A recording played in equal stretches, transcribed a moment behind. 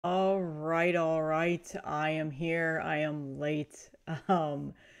all right. I am here. I am late.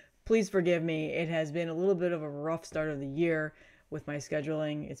 Please forgive me. It has been a little bit of a rough start of the year with my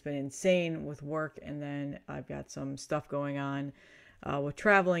scheduling. It's been insane with work, and then I've got some stuff going on with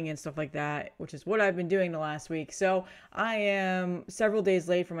traveling and stuff like that, which is what I've been doing the last week. So I am several days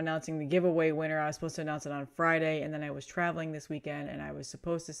late from announcing the giveaway winner. I was supposed to announce it on Friday, and then I was traveling this weekend, and I was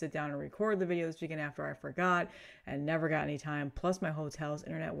supposed to sit down and record the video this weekend after I forgot and never got any time. Plus, my hotel's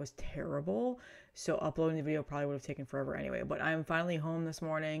internet was terrible, so uploading the video probably would have taken forever anyway. But I'm finally home this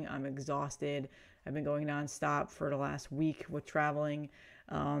morning. I'm exhausted. I've been going nonstop for the last week with traveling,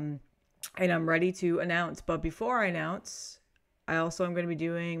 and I'm ready to announce. But before I announce, I also am going to be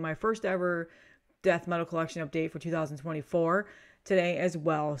doing my first ever death metal collection update for 2024 today as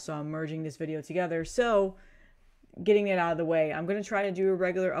well. So I'm merging this video together. So getting it out of the way, I'm going to try to do a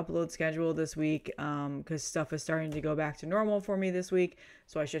regular upload schedule this week because stuff is starting to go back to normal for me this week.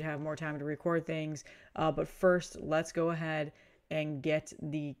 So I should have more time to record things. But first, let's go ahead and get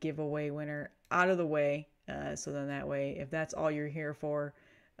the giveaway winner out of the way. So then that way, if that's all you're here for,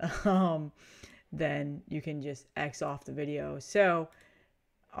 then you can just X off the video. So,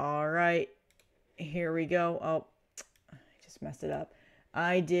 all right, here we go. Oh, I just messed it up.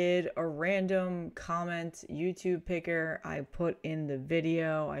 I did a random comment YouTube picker. I put in the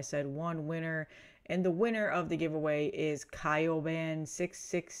video. I said one winner, and the winner of the giveaway is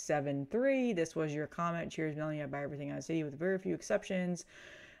Kyoban6673. This was your comment. Cheers, Melanie. I buy everything on City with very few exceptions.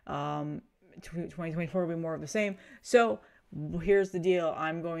 2024 will be more of the same. So here's the deal.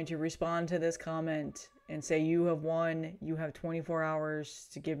 I'm going to respond to this comment and say you have won. You have 24 hours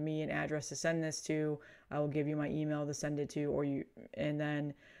to give me an address to send this to. I will give you my email to send it to, and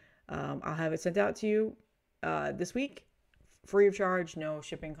then I'll have it sent out to you this week, free of charge, no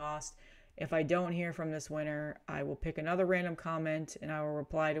shipping cost. If I don't hear from this winner, I will pick another random comment and I will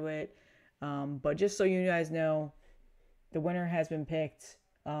reply to it. But just so you guys know, the winner has been picked.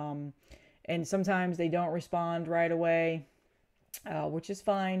 And sometimes they don't respond right away, which is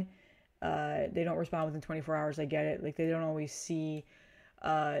fine. They don't respond within 24 hours. I get it. Like, they don't always see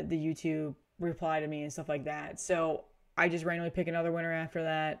the YouTube reply to me and stuff like that. So I just randomly pick another winner after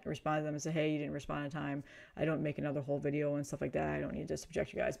that, respond to them and say, hey, you didn't respond in time. I don't make another whole video and stuff like that. I don't need to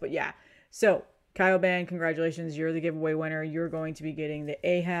subject you guys. But yeah, so Kyle Band, congratulations. You're the giveaway winner. You're going to be getting the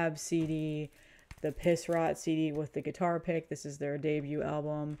Ahab CD, the Piss Rot CD with the guitar pick. This is their debut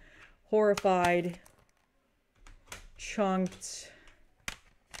album. Horrified, Chunked,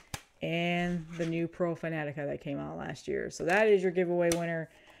 and the new Pro Fanatica that came out last year. So that is your giveaway winner.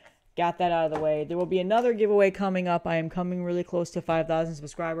 Got that out of the way. There will be another giveaway coming up. I am coming really close to 5,000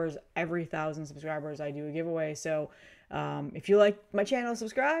 subscribers. Every 1,000 subscribers, I do a giveaway. So if you like my channel,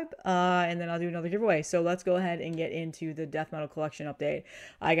 subscribe, and then I'll do another giveaway. So let's go ahead and get into the Death Metal Collection update.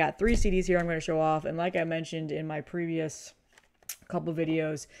 I got 3 CDs here I'm going to show off. And like I mentioned in my previous couple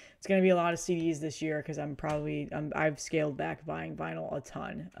videos, it's going to be a lot of CDs this year because I've scaled back buying vinyl a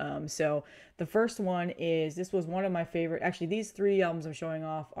ton. So the first one is, this was one of my favorite, actually these 3 albums I'm showing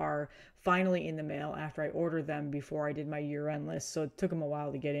off are finally in the mail after I ordered them before I did my year-end list, so it took them a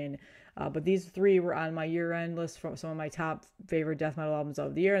while to get in. But these 3 were on my year-end list from some of my top favorite death metal albums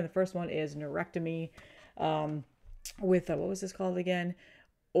of the year. And the first one is Neurectomy with, what was this called again?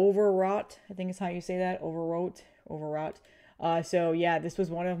 Overwrought, I think is how you say that. Overwrought. So yeah, this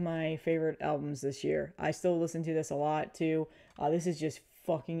was one of my favorite albums this year. I still listen to this a lot too. This is just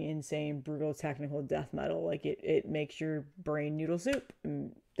fucking insane, brutal, technical death metal. Like, it makes your brain noodle soup.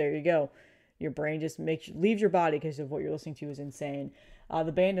 And there you go. Your brain just leaves your body because of what you're listening to is insane.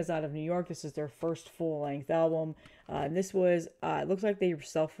 The band is out of New York. This is their first full-length album. And this was, it looks like they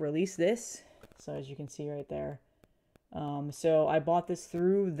self-released this. So as you can see right there. So I bought this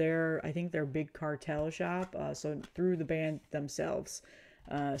through I think their big cartel shop, so through the band themselves.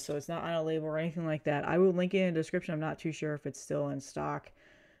 So it's not on a label or anything like that. I will link it in the description. I'm not too sure if it's still in stock.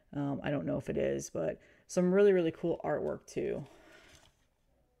 I don't know if it is, but some really, really cool artwork too.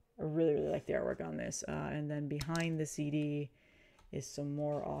 I really, really like the artwork on this. And then behind the CD is some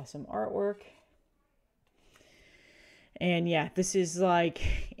more awesome artwork. And yeah, this is like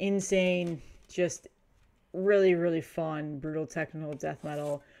insane, just really, really fun, brutal, technical death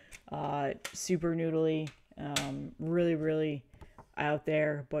metal, super noodly, really, really out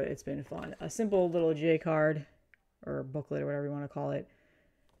there, but it's been fun. A simple little J card, or booklet, or whatever you want to call it.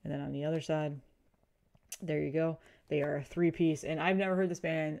 And then on the other side, there you go. They are a 3-piece, and I've never heard this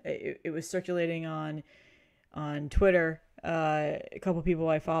band. It was circulating on Twitter. A couple people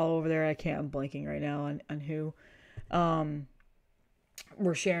I follow over there, I'm blanking right now on who.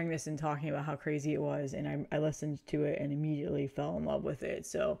 Were sharing this and talking about how crazy it was, and I listened to it and immediately fell in love with it.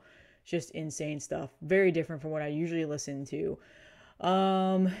 So Just insane stuff. Very different from what I usually listen to.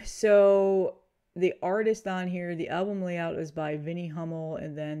 So the artist on here, the album layout is by Vinnie Hummel,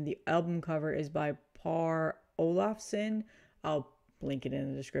 and then the album cover is by Par Olafsson. I'll link it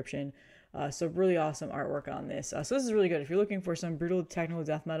in the description. So really awesome artwork on this. So this is really good. If you're looking for some brutal technical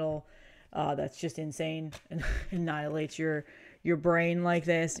death metal that's just insane and annihilates your brain like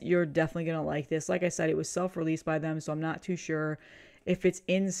this, you're definitely going to like this. Like I said, it was self-released by them, so I'm not too sure if it's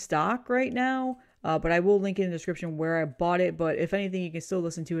in stock right now. But I will link in the description where I bought it. But if anything, you can still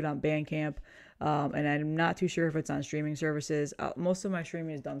listen to it on Bandcamp. And I'm not too sure if it's on streaming services. Most of my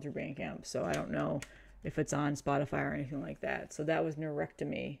streaming is done through Bandcamp, so I don't know if it's on Spotify or anything like that. So that was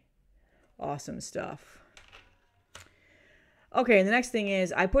Neurectomy. Awesome stuff. Okay, and the next thing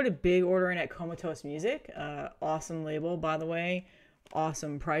is I put a big order in at Comatose Music. Awesome label, by the way.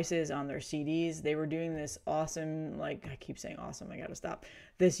 Awesome prices on their CDs. They were doing this awesome, like I keep saying awesome, I gotta stop.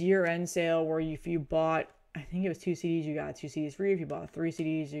 This year-end sale where if you bought, I think it was 2 CDs, you got 2 CDs free. If you bought 3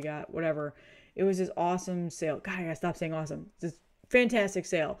 CDs, you got whatever. It was this awesome sale. God, I gotta stop saying awesome. This fantastic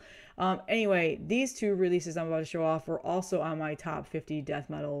sale. Anyway, these 2 releases I'm about to show off were also on my top 50 death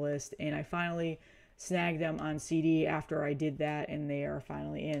metal list, and I finally snagged them on CD after I did that, and they are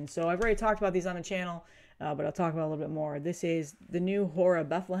finally in. So I've already talked about these on the channel, but I'll talk about a little bit more. This is the new Horror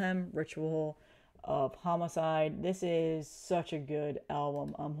Bethlehem, Ritual of Homicide. This is such a good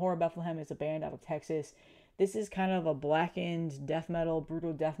album. Horror Bethlehem is a band out of Texas. This is kind of a blackened death metal,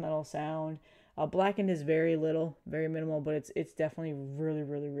 brutal death metal sound. Blackened is very little, very minimal, but it's definitely really,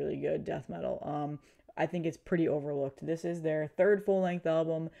 really, really good death metal. I think it's pretty overlooked. This is their 3rd full-length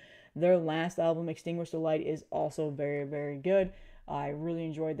album. Their last album, Extinguish the Light, is also very, very good. I really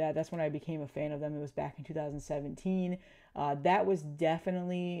enjoyed that. That's when I became a fan of them. It was back in 2017. That was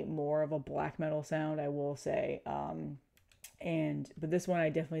definitely more of a black metal sound, I will say. But this one I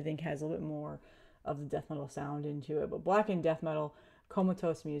definitely think has a little bit more of the death metal sound into it. But blackened death metal,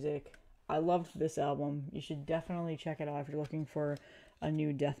 Comatose Music. I loved this album. You should definitely check it out if you're looking for a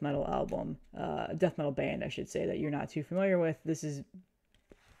new death metal album, death metal band, I should say, that you're not too familiar with. This is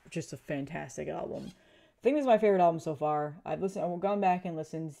just a fantastic album. I think this is my favorite album so far. I've gone back and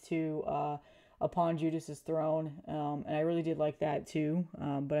listened to Upon Judas's Throne, and I really did like that too.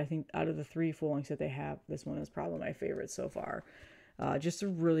 But I think out of the 3 full lengths that they have, this one is probably my favorite so far. Just a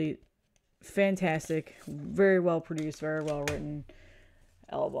really fantastic, very well produced, very well written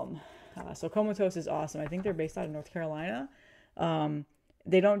album. So Comatose is awesome. I think they're based out of North Carolina.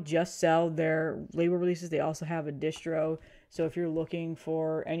 They don't just sell their label releases, they also have a distro. So if you're looking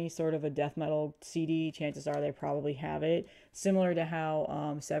for any sort of a death metal CD, chances are they probably have it. Similar to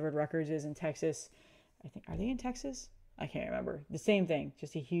how Severed Records is in Texas. I think, are they in Texas? I can't remember. The same thing,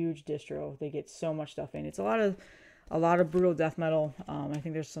 just a huge distro. They get so much stuff in. It's a lot of brutal death metal. I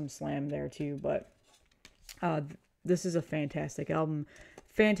think there's some slam there too, but this is a fantastic album.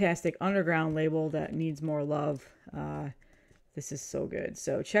 Fantastic underground label that needs more love. This is so good.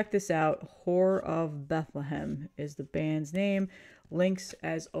 So check this out. Horror of Bethlehem is the band's name. Links,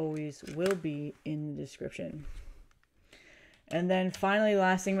 as always, will be in the description. And then finally,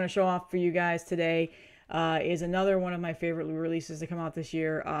 last thing I'm going to show off for you guys today is another one of my favorite releases to come out this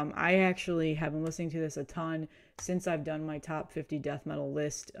year. I actually have been listening to this a ton since I've done my top 50 death metal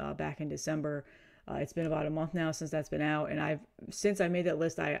list back in December. It's been about a month now since that's been out, and since I made that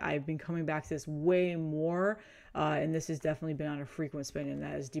list, I've been coming back to this way more, and this has definitely been on a frequent spin, and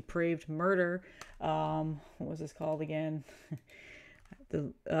that is Depraved Murder. What was this called again?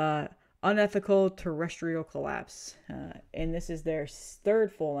 The Unethical Terrestrial Collapse, and this is their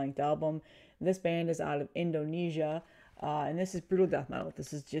 3rd full-length album. This band is out of Indonesia. And this is brutal death metal.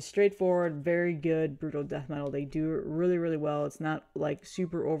 This is just straightforward, very good brutal death metal. They do it really, really well. It's not like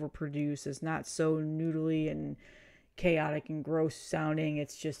super overproduced. It's not so noodly and chaotic and gross sounding.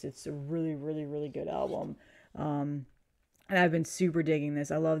 It's a really, really, really good album. And I've been super digging this.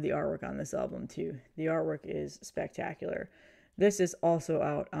 I love the artwork on this album too. The artwork is spectacular. This is also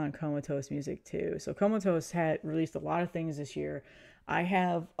out on Comatose Music too. So Comatose had released a lot of things this year. I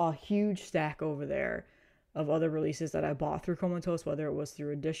have a huge stack over there of other releases that I bought through Comatose, whether it was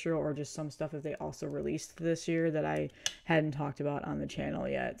through a distro or just some stuff that they also released this year that I hadn't talked about on the channel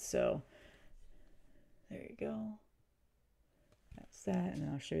yet. So there you go. That's that. And then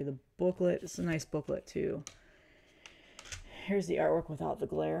I'll show you the booklet. It's a nice booklet too. Here's the artwork without the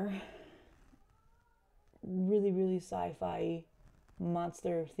glare. Really, really sci-fi,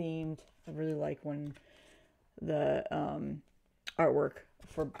 monster themed. I really like when the artwork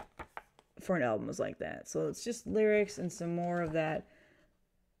for an album is like that. So it's just lyrics and some more of that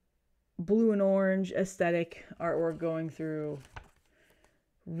blue and orange aesthetic artwork going through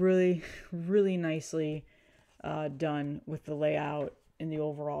Really, really nicely done with the layout and the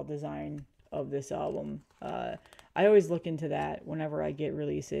overall design of this album. I always look into that whenever I get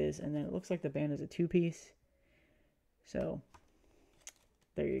releases, and then it looks like the band is a 2-piece. So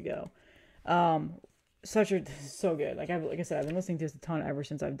there you go. So good. Like I said, I've been listening to this a ton ever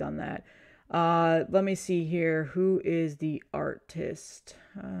since I've done that. Let me see here. Who is the artist?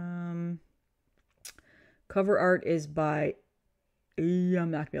 Cover art is by,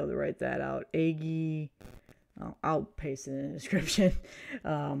 I'm not gonna be able to write that out. Aggie. I'll paste it in the description.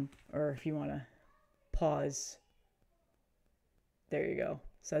 Or if you want to pause, there you go.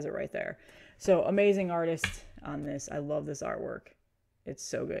 Says it right there. So amazing artist on this. I love this artwork. It's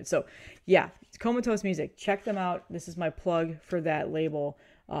so good. So yeah, Comatose Music. Check them out. This is my plug for that label.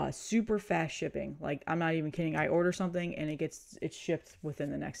 Super fast shipping. Like, I'm not even kidding. I order something and it's shipped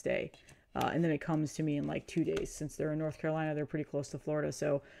within the next day. And then it comes to me in like 2 days. Since they're in North Carolina, they're pretty close to Florida.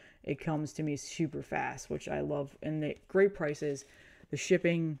 So it comes to me super fast, which I love. And the great prices. The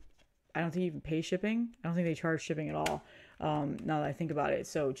shipping, I don't think you even pay shipping. I don't think they charge shipping at all. Now that I think about it.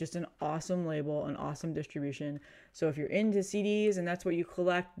 So just an awesome label, an awesome distribution. So if you're into CDs and that's what you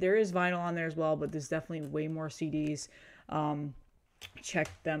collect, there is vinyl on there as well, but there's definitely way more CDs. Check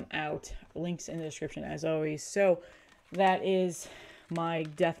them out. Links in the description as always. So that is my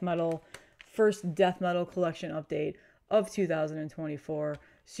first death metal collection update of 2024.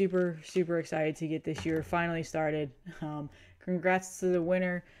 Super, super excited to get this year finally started. Congrats to the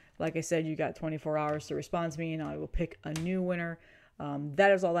winner. Like I said, you got 24 hours to respond to me, and I will pick a new winner.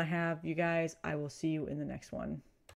 That is all I have, you guys. I will see you in the next one.